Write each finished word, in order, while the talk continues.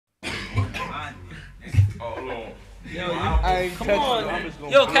Yo, Come on.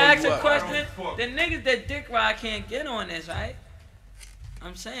 Yo, can I ask a question? The niggas that dick ride can't get on this, right?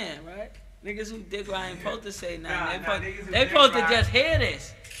 I'm saying, right? Niggas who dick ride ain't supposed to say nothing. They supposed to just hear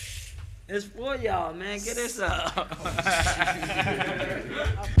this. It's for y'all, man. Get this up.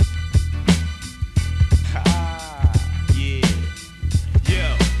 Yeah.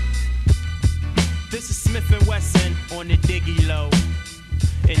 Yo. This is Smif-N-Wessun on the Diggy Low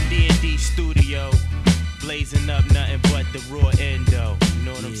in D&D studio. Blazing up nothing but the raw endo. You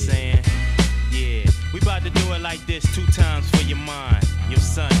know what I'm saying? Yeah. We about to do it like this 2 times for your mind. Your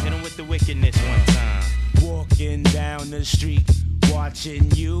son, hit him with the wickedness 1 time. Walking down the street,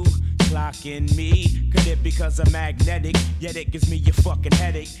 watching you, clocking me. Could it because I'm magnetic? Yet it gives me a fucking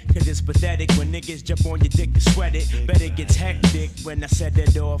headache. Cause it's pathetic when niggas jump on your dick to sweat it. Bet it gets hectic when I set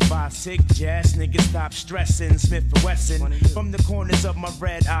it off. I suggest niggas stop stressing. Smif-N-Wessun. From the corners of my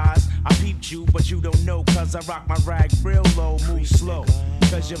red eyes, I peeped you, but you don't know. Cause I rock my rag real low, move slow.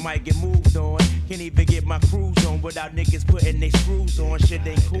 Cause you might get moved on. Can't even get my cruise on without niggas putting they screws on. Shit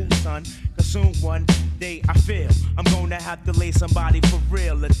ain't cool, son. Cause soon one day I feel I'm gonna have to lay somebody for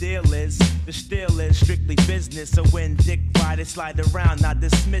real. The deal is, the still is strictly business. So when dick riders slide around, I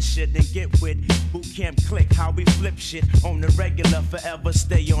dismiss shit and get with boot camp click. How we flip shit on the regular, forever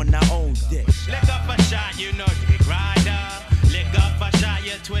stay on our own dick. Lick up a shot, you know dick rider. Lick up a shot,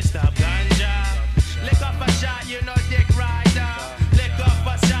 you twist up ganja. Lick up a shot, you know dick rider. Lick up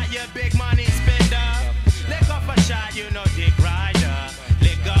a shot, you big money spender. Lick up a shot, you know dick rider.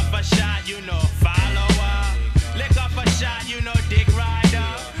 Lick up a shot, you know follower. Lick up a shot, you know dick rider.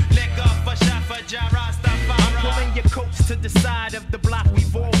 Lick up a shot for Jarastafari. I'm pulling your coats to the side of the block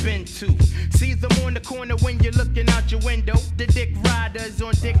we've all been to. See them on the corner when you're looking out your window. The dick riders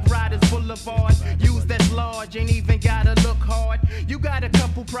on Dick Riders Boulevard. Use that's large, ain't even gotta look hard. You got a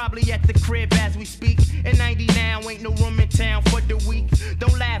couple probably at the crib as we speak. In 90 now, ain't no room in town for the week.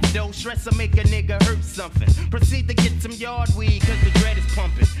 Don't laugh though, stress will make a nigga hurt something. Proceed to get some yard weed, cause the dread is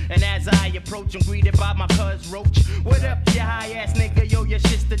pumping. And as I approach, I'm greeted by my cuz Roach. What up, you high ass nigga, yo, your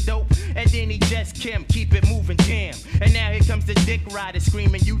shit's the dope. And then he just Kim, keep it moving, jam. And now here comes the dick rider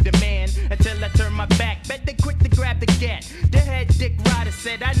screaming, you the man. Until I turn my back, bet they quick to grab the gat. The head dick rider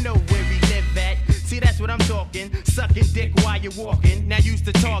said, I know where we live at. See, that's what I'm talking. Sucking dick while you're walking. Now use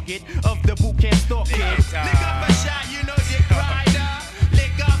the target of the boot camp stalking. Lick up a shot, you know dick rider.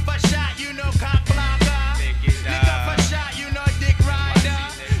 Lick up a shot, you know cop blocker. Lick up a shot, you know dick rider.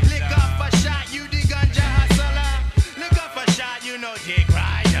 Lick up a shot, you the ganja hustler. Lick up a shot, you know dick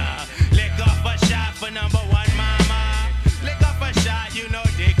rider. Lick up a shot for #1 mama. Lick up a shot, you know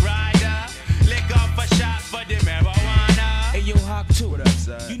dick rider. Lick up a shot for the marijuana. Hey yo, Hawk 2,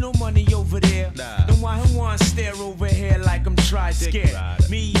 you know money over there. Nah. Then why who wanna stare over here like I'm scared?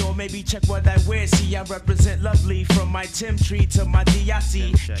 Me or maybe check what I wear. See, I represent lovely from my Tim tree to my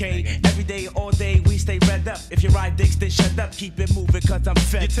DICK. Every day, all day, we stay red up. If you ride dicks, then shut up. Keep it moving, cause I'm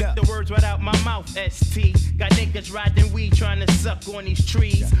fed up. You took the words right out my mouth, ST. Got niggas riding weed trying to suck on these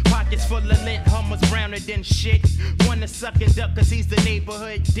trees. Pockets full of lint, Hummers browner than shit. Wanna suck and duck cause he's the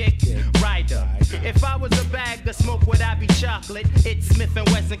neighborhood dick rider. If I was a bag of smoke, would I be chocolate? It's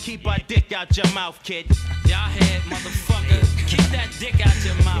Smif-N-Wessun, keep our dick out your mouth, kid. Y'all head, motherfucker. Keep that dick out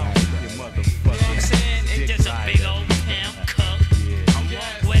your mouth. You know what I'm saying? It's just a big old pimp cook. I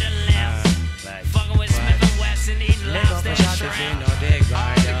walk with a limp. Fucking with Smif-N-Wessun, eating lobster and shrimp. All the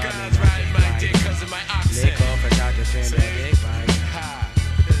guys riding my dick cause of my accent.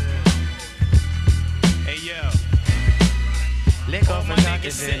 Hey yo. Lick All off my a shot, niggas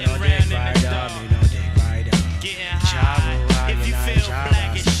this sitting ain't no round dick in the rider, dark. me no dick rider. Getting high. If you feel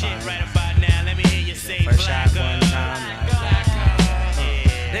black as shit right about now, let me hear you say For shot blacker. one time,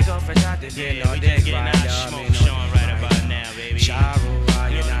 Yeah. lick off a shot, this ain't Yeah, no we dick just getting our rider, smoke me no showing dick right about rider. now, baby. Jaru, You know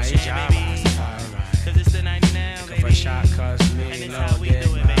what I'm saying, baby? Cause it's the 90 now, Lick off a baby. shot, cause And me it's no how we dick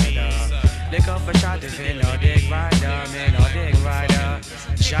do it, baby. rider. Lick off a shot, this ain't no dick rider, me no dick rider.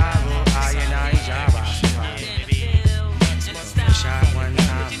 Jaru, I and I, Java. Shot one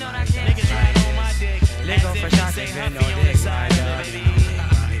time, Niggas right on my dick. lick off a shot, this ain't no dick rider.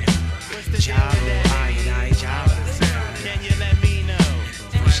 Jaru, I and I, Java. Can you let me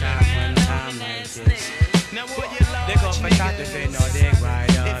know? Shot one time like this. Now what you love, Lick off a shot, this ain't no dick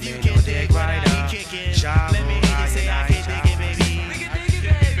rider, if you me can no dig dick what I be rider. kicking, Jaru, let me hear you I say and I I, can dig it, Java. baby.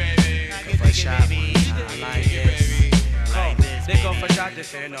 I can For dig shot it, baby. one time like this. Like this, Lick off a baby. shot,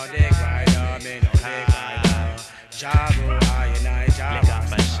 this ain't no dick rider, me no dick rider. Jaru, I and I, Lick Java.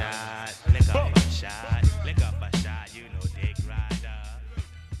 up a shot, lick up a shot, lick up a shot, you know dick right.